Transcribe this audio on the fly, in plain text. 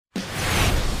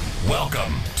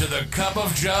Welcome to the Cup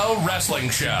of Joe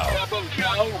Wrestling Show. Cup of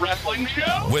Joe Wrestling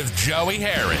Show? With Joey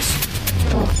Harris.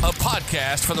 A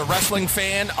podcast for the wrestling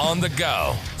fan on the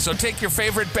go. So take your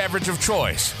favorite beverage of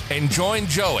choice and join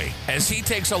Joey as he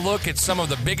takes a look at some of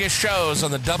the biggest shows on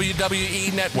the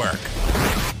WWE Network.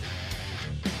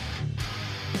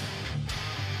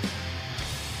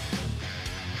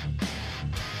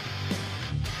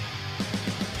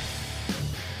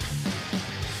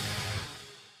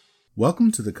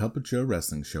 Welcome to the Cup of Joe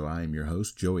Wrestling Show. I am your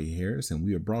host, Joey Harris, and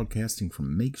we are broadcasting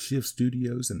from makeshift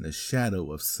studios in the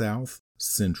shadow of South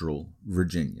Central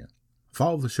Virginia.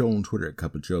 Follow the show on Twitter at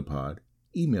Cup of Joe Pod.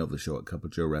 Email the show at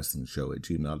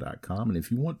cupofjoewrestlingshow@gmail.com. And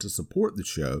if you want to support the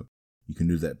show, you can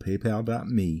do that at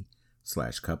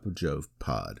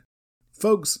paypal.me/cupofjoepod.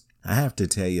 Folks, I have to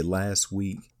tell you, last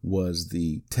week was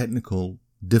the technical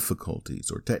difficulties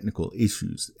or technical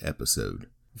issues episode.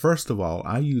 First of all,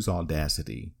 I use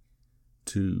Audacity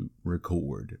to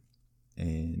record,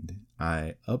 and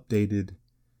I have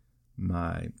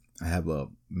a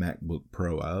MacBook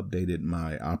Pro. I updated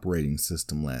my operating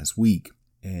system last week,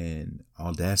 and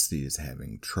Audacity is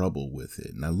having trouble with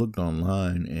it. And I looked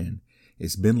online, and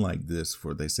it's been like this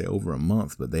for, they say, over a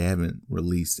month, but they haven't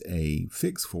released a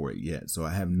fix for it yet. So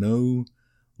I have no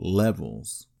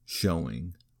levels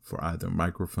showing for either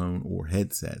microphone or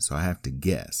headset, so I have to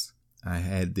guess. I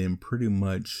had them pretty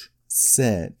much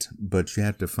set, but you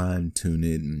have to fine tune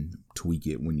it and tweak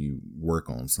it when you work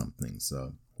on something.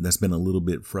 So that's been a little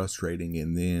bit frustrating.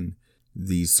 And then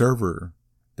the server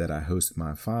that I host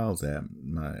my files at,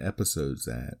 my episodes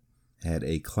at, had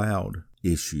a cloud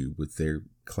issue with their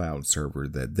cloud server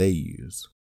that they use.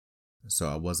 So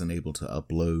I wasn't able to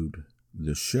upload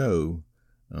the show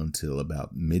until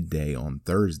about midday on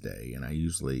Thursday. And I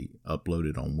usually upload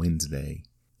it on Wednesday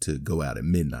to go out at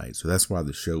midnight. So that's why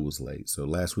the show was late. So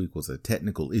last week was a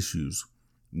technical issues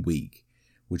week,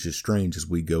 which is strange as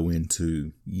we go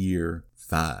into year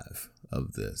 5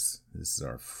 of this. This is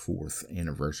our 4th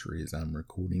anniversary as I'm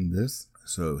recording this.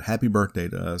 So happy birthday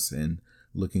to us, and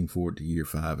looking forward to year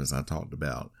 5 as I talked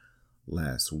about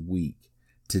last week.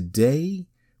 Today,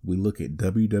 we look at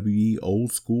WWE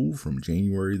Old School from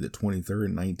January the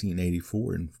 23rd,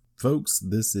 1984. And folks,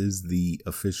 this is the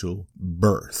official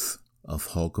birth of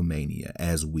Hulkamania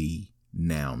as we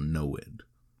now know it.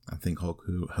 I think Hulk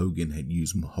Hogan had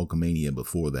used Hulkamania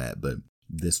before that, but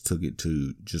this took it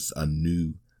to just a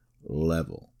new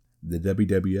level. The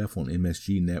WWF on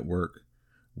MSG Network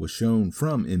was shown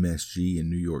from MSG in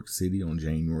New York City on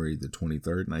January the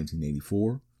 23rd,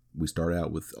 1984. We start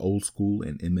out with Old School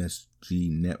and MSG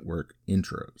Network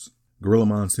intros. Gorilla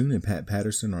Monsoon and Pat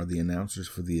Patterson are the announcers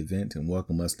for the event and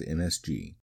welcome us to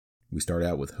MSG. We start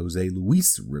out with Jose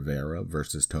Luis Rivera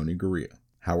versus Tony Gurria.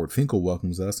 Howard Finkel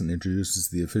welcomes us and introduces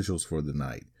the officials for the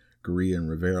night. Gurria and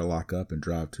Rivera lock up and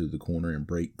drive to the corner and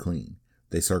break clean.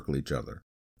 They circle each other.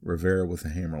 Rivera with a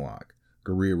hammerlock.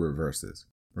 Gurria reverses.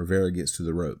 Rivera gets to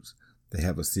the ropes. They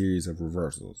have a series of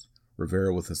reversals.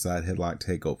 Rivera with a side headlock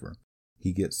takeover.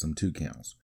 He gets some 2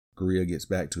 counts. Gurria gets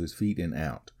back to his feet and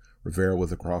out. Rivera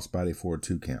with a crossbody for a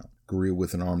 2 count. Gurria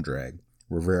with an arm drag.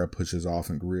 Rivera pushes off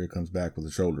and Gurria comes back with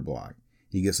a shoulder block.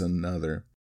 He gets another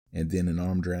and then an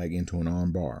arm drag into an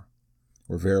arm bar.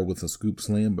 Rivera with a scoop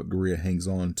slam, but Gurria hangs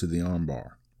on to the arm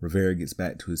bar. Rivera gets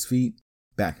back to his feet,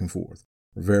 back and forth.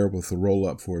 Rivera with a roll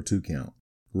up for a 2 count.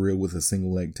 Gurria with a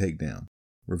single leg takedown.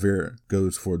 Rivera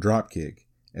goes for a drop kick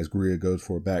as Gurria goes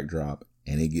for a backdrop,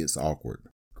 and it gets awkward.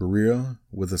 Gurria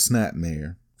with a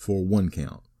snapmare for a 1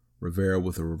 count. Rivera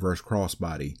with a reverse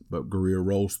crossbody, but Gurria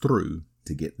rolls through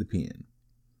to get the pin.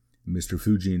 Mr.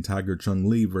 Fuji and Tiger Chung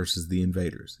Lee versus the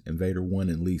Invaders. Invader 1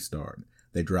 and Lee start.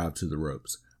 They drive to the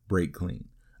ropes. Break clean.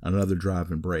 Another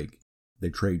drive and break. They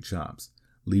trade chops.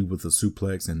 Lee with a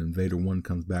suplex and Invader 1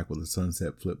 comes back with a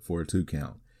sunset flip for a 2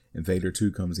 count. Invader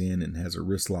 2 comes in and has a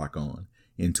wrist lock on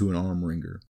into an arm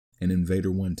wringer. And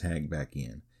Invader 1 tag back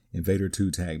in. Invader 2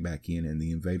 tag back in and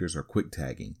the Invaders are quick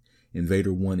tagging.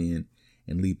 Invader 1 in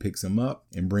and Lee picks him up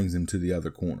and brings him to the other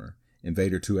corner.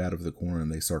 Invader 2 out of the corner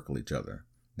and they circle each other.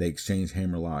 They exchange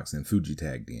hammerlocks and Fuji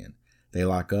tagged in. They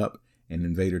lock up and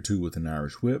Invader 2 with an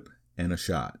Irish whip and a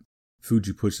shot.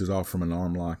 Fuji pushes off from an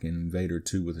arm lock and Invader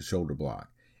 2 with a shoulder block.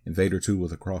 Invader 2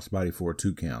 with a crossbody for a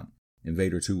 2 count.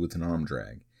 Invader 2 with an arm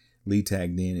drag. Lee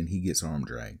tagged in and he gets arm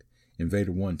dragged.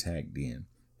 Invader 1 tagged in.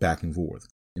 Back and forth.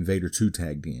 Invader 2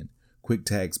 tagged in. Quick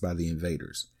tags by the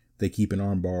Invaders. They keep an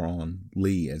armbar on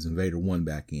Lee as Invader 1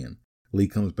 back in. Lee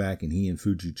comes back and he and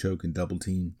Fuji choke and double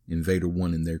team Invader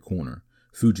 1 in their corner.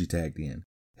 Fuji tagged in.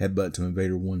 Headbutt to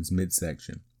Invader 1's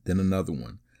midsection. Then another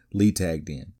one. Lee tagged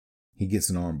in. He gets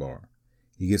an armbar.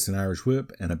 He gets an Irish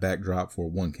whip and a backdrop for a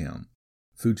 1 count.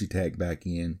 Fuji tagged back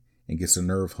in and gets a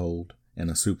nerve hold and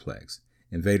a suplex.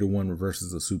 Invader 1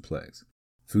 reverses the suplex.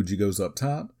 Fuji goes up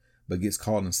top, but gets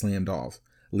caught and slammed off.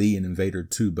 Lee and Invader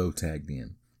 2 both tagged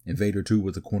in. Invader 2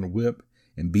 with a corner whip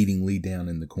and beating Lee down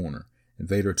in the corner.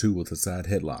 Invader 2 with a side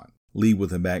headlock. Lee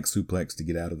with a back suplex to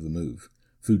get out of the move.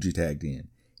 Fuji tagged in.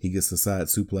 He gets the side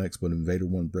suplex, but Invader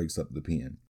 1 breaks up the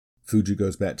pin. Fuji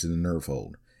goes back to the nerve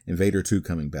hold. Invader 2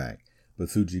 coming back, but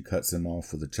Fuji cuts him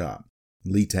off with a chop.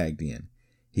 Lee tagged in.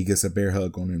 He gets a bear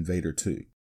hug on Invader 2.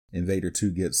 Invader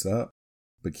 2 gets up,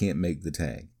 but can't make the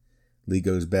tag. Lee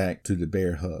goes back to the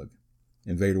bear hug.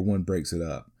 Invader 1 breaks it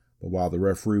up, but while the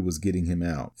referee was getting him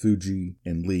out, Fuji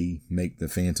and Lee make the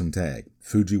phantom tag.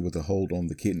 Fuji with a hold on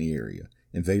the kidney area.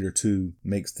 Invader 2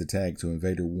 makes the tag to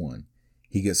Invader 1.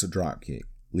 He gets a drop kick.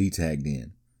 Lee tagged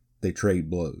in. They trade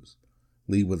blows.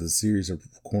 Lee with a series of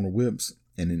corner whips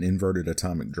and an inverted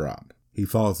atomic drop. He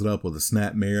follows it up with a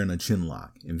snapmare and a chin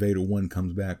lock. Invader 1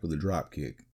 comes back with a drop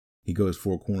kick. He goes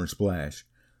for a corner splash,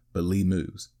 but Lee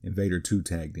moves. Invader 2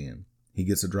 tagged in. He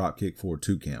gets a drop kick for a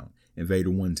 2 count.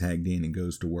 Invader 1 tagged in and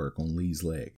goes to work on Lee's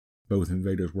leg. Both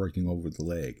Invaders working over the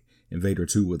leg. Invader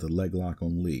 2 with a leg lock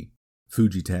on Lee.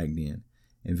 Fuji tagged in.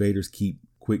 Invaders keep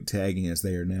quick tagging as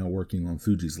they are now working on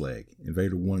Fuji's leg.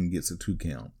 Invader 1 gets a 2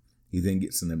 count. He then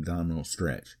gets an abdominal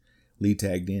stretch. Lee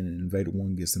tagged in and Invader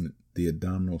 1 gets the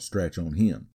abdominal stretch on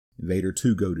him. Invader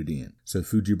 2 goaded in, so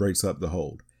Fuji breaks up the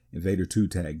hold. Invader 2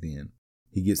 tagged in.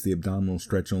 He gets the abdominal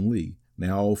stretch on Lee.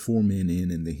 Now all 4 men in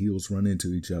and the heels run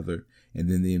into each other, and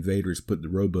then the Invaders put the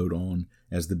rowboat on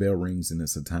as the bell rings and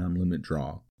it's a time limit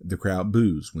draw. The crowd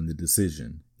boos when the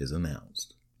decision is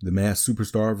announced. The Masked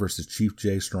Superstar versus Chief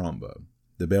Jay Strongbow.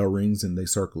 The bell rings and they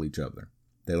circle each other.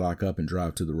 They lock up and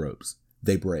drive to the ropes.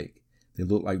 They break. They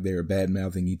look like they are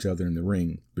bad-mouthing each other in the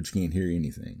ring, but you can't hear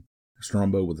anything.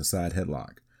 Strongbow with a side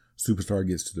headlock. Superstar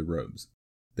gets to the ropes.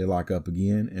 They lock up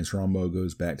again, and Strongbow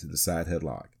goes back to the side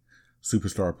headlock.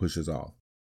 Superstar pushes off.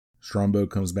 Strongbow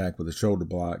comes back with a shoulder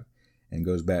block and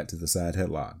goes back to the side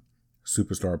headlock.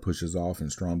 Superstar pushes off,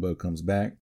 and Strongbow comes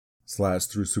back, slides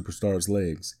through Superstar's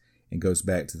legs, and goes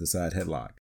back to the side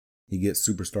headlock. He gets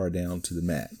Superstar down to the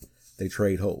mat. They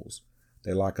trade holds.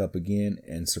 They lock up again,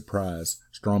 and surprise,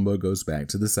 Strongbow goes back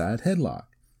to the side headlock.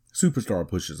 Superstar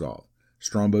pushes off.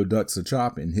 Strongbow ducks a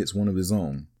chop and hits one of his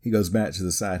own. He goes back to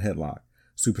the side headlock.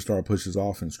 Superstar pushes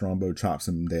off and Strongbow chops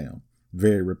him down.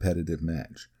 Very repetitive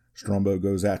match. Strongbow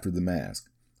goes after the mask.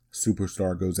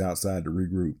 Superstar goes outside to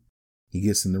regroup. He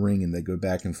gets in the ring and they go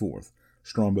back and forth.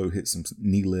 Strongbow hits some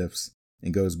knee lifts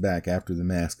and goes back after the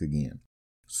mask again.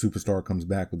 Superstar comes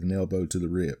back with an elbow to the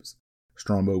ribs.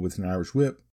 Strongbow with an Irish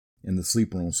whip and the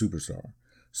sleeper on Superstar.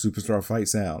 Superstar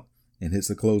fights out and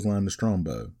hits a clothesline to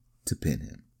Strongbow to pin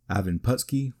him. Ivan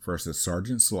Putski versus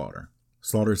Sergeant Slaughter.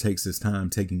 Slaughter takes his time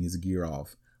taking his gear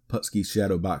off. Putski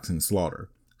shadowboxing Slaughter.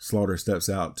 Slaughter steps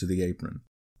out to the apron.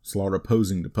 Slaughter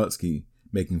posing to Putski,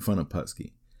 making fun of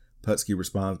Putski. Putski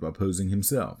responds by posing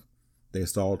himself. They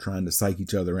stall trying to psych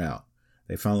each other out.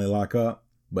 They finally lock up,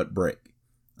 but break.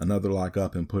 Another lock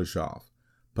up and push off.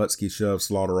 Putski shoves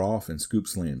Slaughter off and scoop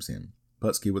slams him.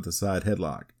 Putski with a side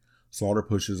headlock. Slaughter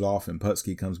pushes off and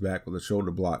Putski comes back with a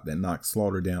shoulder block that knocks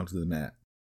Slaughter down to the mat.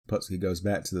 Putski goes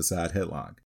back to the side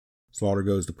headlock. Slaughter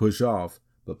goes to push off,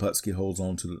 but Putski holds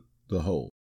on to the hold.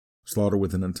 Slaughter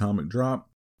with an atomic drop.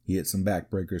 He hits some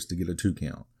backbreakers to get a 2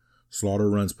 count. Slaughter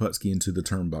runs Putski into the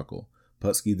turnbuckle.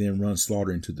 Putski then runs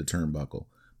Slaughter into the turnbuckle.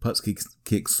 Putski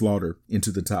kicks Slaughter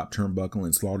into the top turnbuckle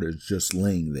and Slaughter is just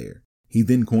laying there. He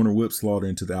then corner whips Slaughter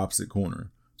into the opposite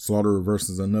corner. Slaughter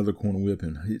reverses another corner whip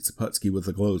and hits Putski with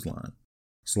a clothesline.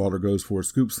 Slaughter goes for a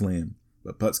scoop slam,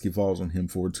 but Putski falls on him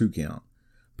for a 2 count.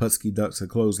 Putski ducks a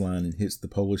clothesline and hits the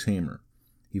Polish hammer.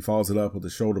 He follows it up with a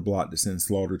shoulder block to send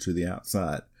Slaughter to the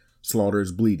outside. Slaughter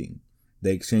is bleeding.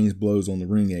 They exchange blows on the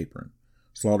ring apron.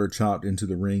 Slaughter chopped into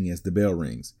the ring as the bell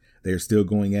rings. They are still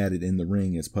going at it in the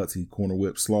ring as Putski corner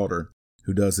whips Slaughter,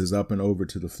 who does his up and over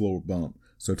to the floor bump.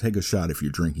 So take a shot if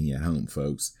you're drinking at home,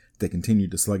 folks. They continue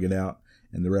to slug it out,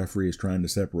 and the referee is trying to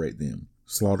separate them.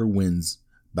 Slaughter wins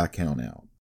by countout.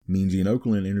 Mean Gene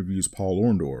Okerlund interviews Paul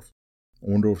Orndorff.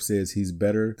 Orndorff says he's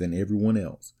better than everyone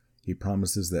else. He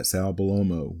promises that Sal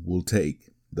Bellomo will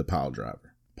take the pile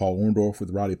driver. Paul Orndorff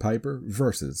with Roddy Piper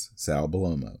versus Sal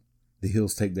Bellomo. The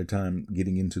heels take their time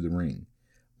getting into the ring.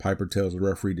 Piper tells the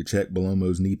referee to check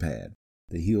Bellomo's knee pad.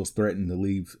 The heels threaten to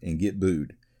leave and get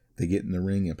booed. They get in the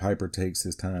ring and Piper takes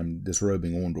his time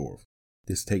disrobing Orndorff.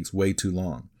 This takes way too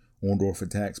long. Orndorff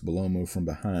attacks Bellomo from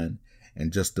behind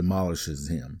and just demolishes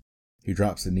him. He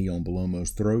drops a knee on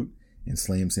Bellomo's throat and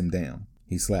slams him down.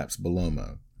 He slaps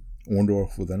Bellomo.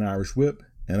 Orndorff with an Irish whip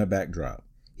and a backdrop.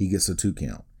 He gets a 2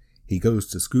 count. He goes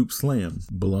to scoop slam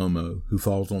Belomo, who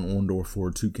falls on Orndorff for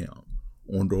a 2 count.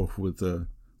 Orndorff with a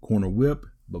corner whip,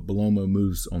 but Belomo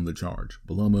moves on the charge.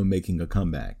 Belomo making a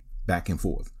comeback, back and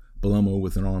forth. Belomo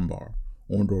with an armbar.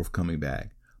 Orndorff coming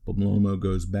back. Belomo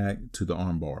goes back to the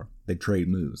armbar. They trade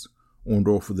moves.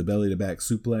 Orndorff with a belly-to-back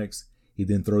suplex. He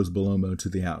then throws Belomo to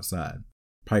the outside.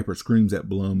 Piper screams at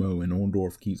Belomo, and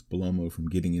Orndorff keeps Belomo from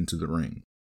getting into the ring.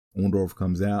 Orndorff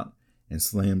comes out and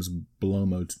slams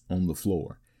Belomo on the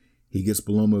floor. He gets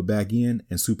Belomo back in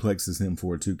and suplexes him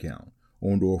for a 2 count.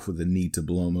 Orndorff with a knee to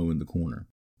Belomo in the corner.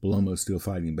 Belomo still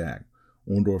fighting back.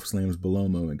 Orndorff slams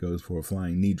Belomo and goes for a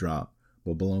flying knee drop,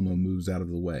 but Belomo moves out of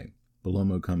the way.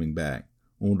 Belomo coming back.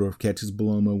 Orndorff catches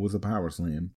Belomo with a power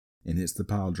slam and hits the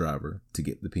pile driver to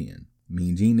get the pin.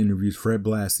 Mean Gene interviews Fred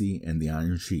Blassie and the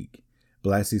Iron Sheik.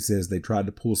 Blassie says they tried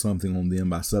to pull something on them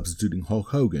by substituting Hulk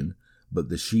Hogan, but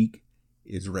the Sheik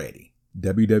is ready.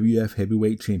 WWF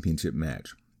Heavyweight Championship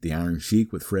match. The Iron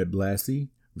Sheik with Fred Blassie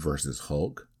versus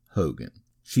Hulk Hogan.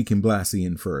 Sheik and Blassie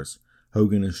in first.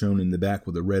 Hogan is shown in the back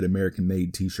with a red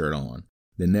American-made t-shirt on.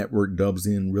 The network dubs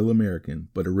in Real American,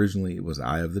 but originally it was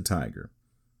Eye of the Tiger.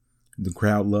 The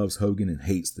crowd loves Hogan and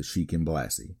hates the Sheik and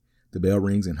Blassie. The bell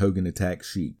rings and Hogan attacks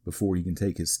Sheik before he can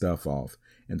take his stuff off,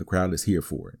 and the crowd is here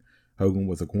for it. Hogan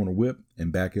with a corner whip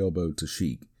and back elbow to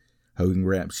Sheik. Hogan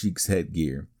grabs Sheik's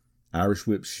headgear, Irish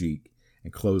whips Sheik,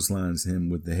 and clotheslines him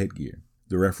with the headgear.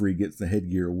 The referee gets the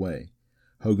headgear away.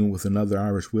 Hogan with another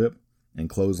Irish whip and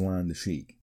clothesline to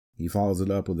Sheik. He follows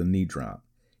it up with a knee drop.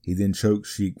 He then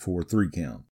chokes Sheik for a 3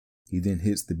 count. He then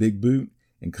hits the big boot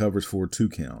and covers for a 2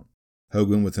 count.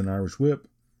 Hogan with an Irish whip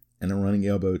and a running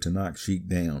elbow to knock Sheik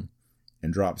down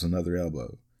and drops another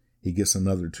elbow. He gets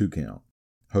another 2 count.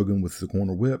 Hogan with the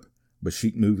corner whip, but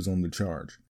Sheik moves on the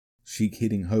charge. Sheik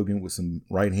hitting Hogan with some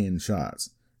right-hand shots.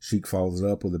 Sheik follows it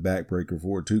up with a backbreaker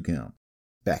for a 2 count.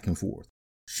 Back and forth.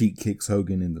 Sheik kicks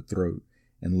Hogan in the throat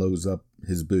and loads up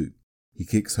his boot. He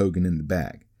kicks Hogan in the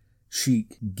back.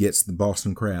 Sheik gets the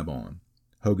Boston Crab on.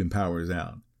 Hogan powers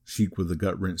out. Sheik with a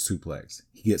gut-wrench suplex.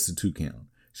 He gets the 2 count.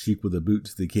 Sheik with a boot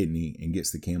to the kidney and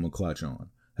gets the camel clutch on.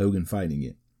 Hogan fighting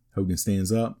it. Hogan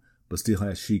stands up, but still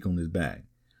has Sheik on his back.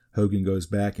 Hogan goes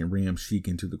back and rams Sheik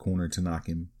into the corner to knock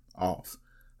him off.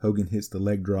 Hogan hits the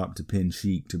leg drop to pin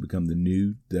Sheik to become the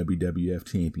new WWF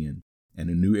champion, and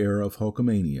a new era of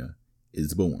Hulkamania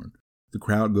is born. The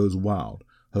crowd goes wild.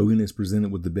 Hogan is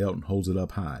presented with the belt and holds it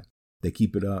up high. They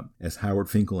keep it up as Howard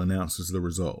Finkel announces the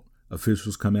result.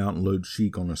 Officials come out and load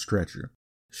Sheik on a stretcher.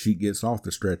 Sheik gets off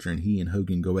the stretcher and he and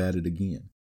Hogan go at it again.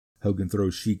 Hogan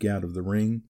throws Sheik out of the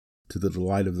ring to the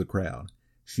delight of the crowd.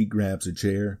 Sheik grabs a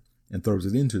chair and throws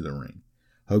it into the ring.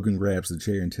 Hogan grabs the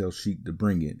chair and tells Sheik to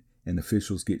bring it, and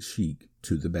officials get Sheik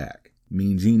to the back.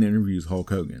 Mean Gene interviews Hulk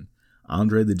Hogan.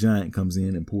 Andre the Giant comes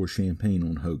in and pours champagne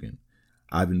on Hogan.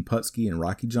 Ivan Putski and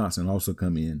Rocky Johnson also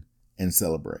come in and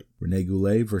celebrate. Rene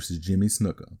Goulet versus Jimmy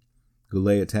Snuka.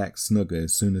 Goulet attacks Snuka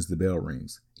as soon as the bell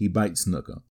rings. He bites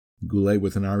Snuka. Goulet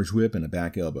with an Irish whip and a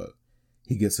back elbow.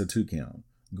 He gets a 2 count.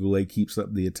 Goulet keeps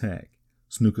up the attack.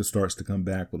 Snuka starts to come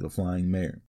back with a flying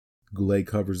mare. Goulet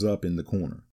covers up in the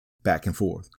corner. Back and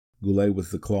forth. Goulet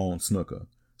with the claw on Snuka.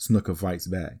 Snuka fights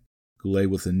back. Goulet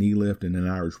with a knee lift and an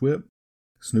Irish whip.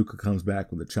 Snuka comes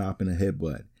back with a chop and a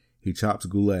headbutt. He chops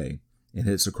Goulet and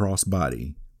hits a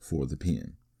crossbody for the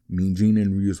pin. Mean Gene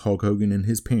interviews Hulk Hogan and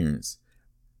his parents.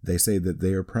 They say that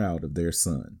they are proud of their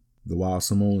son. The Wild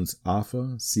Samoans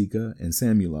Afa, Sika, and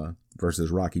Samula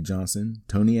versus Rocky Johnson,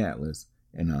 Tony Atlas,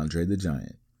 and Andre the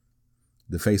Giant.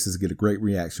 The faces get a great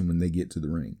reaction when they get to the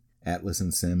ring. Atlas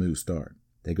and Samu start.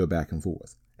 They go back and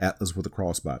forth. Atlas with a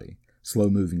crossbody.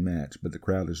 Slow-moving match, but the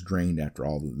crowd is drained after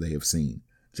all that they have seen.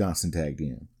 Johnson tagged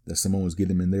in. The Samoans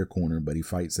get him in their corner, but he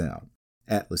fights out.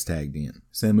 Atlas tagged in.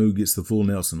 Samu gets the full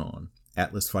Nelson on.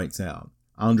 Atlas fights out.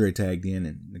 Andre tagged in,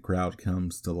 and the crowd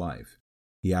comes to life.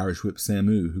 He Irish whips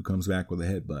Samu, who comes back with a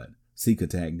headbutt. Sika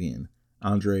tagged in.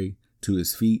 Andre to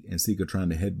his feet, and Sika trying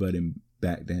to headbutt him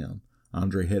back down.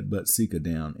 Andre headbutts Sika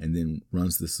down, and then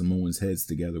runs the Samoans' heads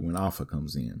together when Afa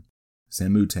comes in.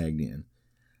 Samu tagged in.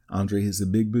 Andre hits a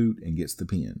big boot and gets the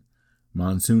pin.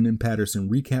 Monsoon and Patterson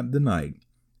recap the night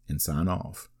and sign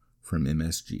off from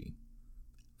MSG.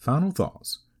 Final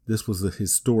thoughts. This was a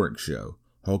historic show.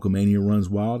 Hulkamania runs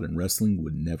wild and wrestling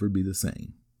would never be the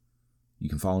same. You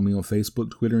can follow me on Facebook,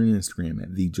 Twitter, and Instagram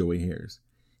at TheJoeyHarris.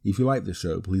 If you like the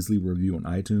show, please leave a review on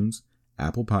iTunes,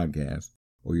 Apple Podcasts,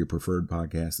 or your preferred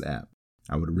podcast app.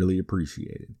 I would really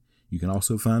appreciate it. You can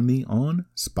also find me on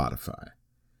Spotify.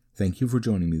 Thank you for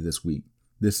joining me this week.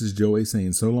 This is Joey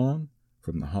saying so long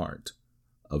from the heart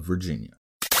of Virginia.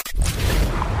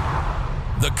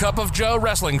 The Cup of Joe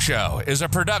Wrestling Show is a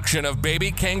production of Baby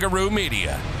Kangaroo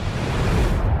Media.